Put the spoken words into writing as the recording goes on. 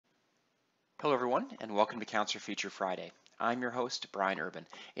Hello, everyone, and welcome to Counselor Feature Friday. I'm your host, Brian Urban.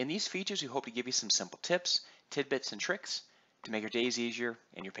 In these features, we hope to give you some simple tips, tidbits, and tricks to make your days easier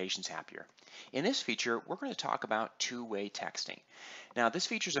and your patients happier. In this feature, we're going to talk about two-way texting. Now, this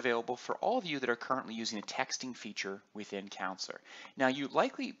feature is available for all of you that are currently using a texting feature within Counselor. Now, you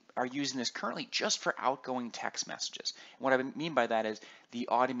likely are using this currently just for outgoing text messages. And what I mean by that is the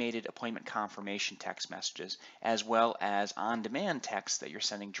automated appointment confirmation text messages, as well as on-demand texts that you're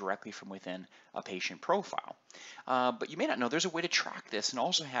sending directly from within a patient profile. But you may not know there's a way to track this and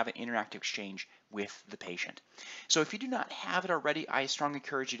also have an interactive exchange with the patient. So if you do not have it already, I strongly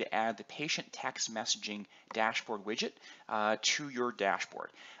encourage you to add the patient text messaging dashboard widget to your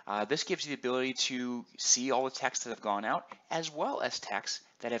dashboard. This gives you the ability to see all the texts that have gone out as well as texts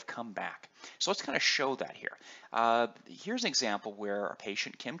that have come back. So let's kind of show that here. Here's an example where a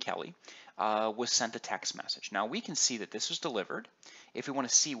patient, Kim Kelly, was sent a text message. Now we can see that this was delivered. If we want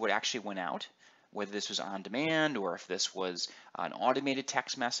to see what actually went out, whether this was on demand or if this was an automated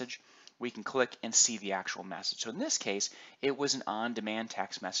text message, we can click and see the actual message. So in this case, it was an on-demand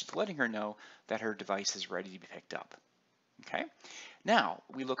text message letting her know that her device is ready to be picked up. Okay. Now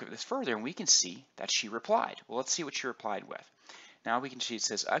we look at this further and we can see that she replied. Well, let's see what she replied with. Now we can see it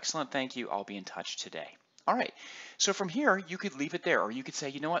says, "Excellent, thank you. I'll be in touch today." All right, so from here, you could leave it there, or you could say,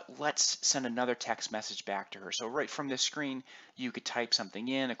 you know what, let's send another text message back to her. So right from this screen, you could type something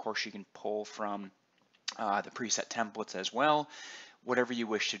in. Of course, you can pull from the preset templates as well, whatever you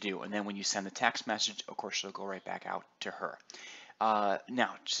wish to do. And then when you send the text message, of course, it'll go right back out to her.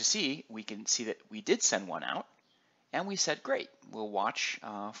 Now, to see, we can see that we did send one out. And we said, great, we'll watch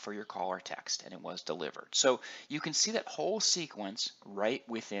for your call or text, and it was delivered. So you can see that whole sequence right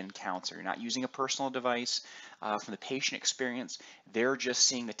within Counselor. You're not using a personal device. From the patient experience, they're just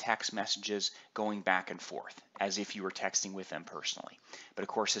seeing the text messages going back and forth as if you were texting with them personally. But of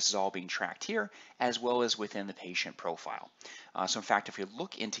course, this is all being tracked here as well as within the patient profile. So in fact, if we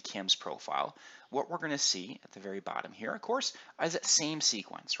look into Kim's profile, what we're going to see at the very bottom here, of course, is that same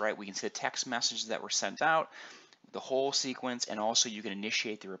sequence, right? We can see the text messages that were sent out, the whole sequence, and also you can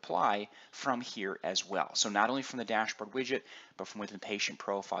initiate the reply from here as well. So not only from the dashboard widget, but from within the patient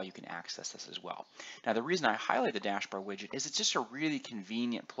profile, you can access this as well. Now, the reason I highlight the dashboard widget is it's just a really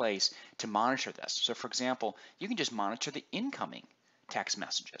convenient place to monitor this. So for example, you can just monitor the incoming text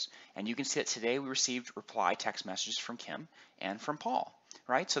messages. And you can see that today we received reply text messages from Kim and from Paul,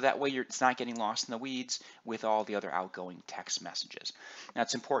 right? So that way it's not getting lost in the weeds with all the other outgoing text messages. Now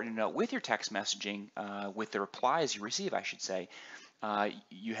it's important to note with your text messaging, with the replies you receive, I should say,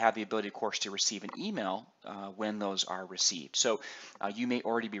 you have the ability, of course, to receive an email when those are received. So you may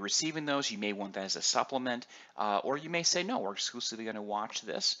already be receiving those. You may want that as a supplement, or you may say, no, we're exclusively going to watch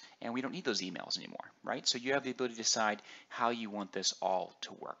this, and we don't need those emails anymore, right? So you have the ability to decide how you want this all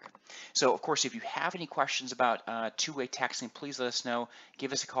to work. So, of course, if you have any questions about two-way texting, please let us know.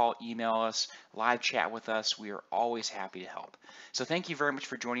 Give us a call, email us, live chat with us. We are always happy to help. So thank you very much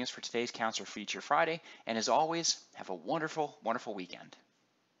for joining us for today's Counselor Feature Friday, and as always, have a wonderful, wonderful weekend.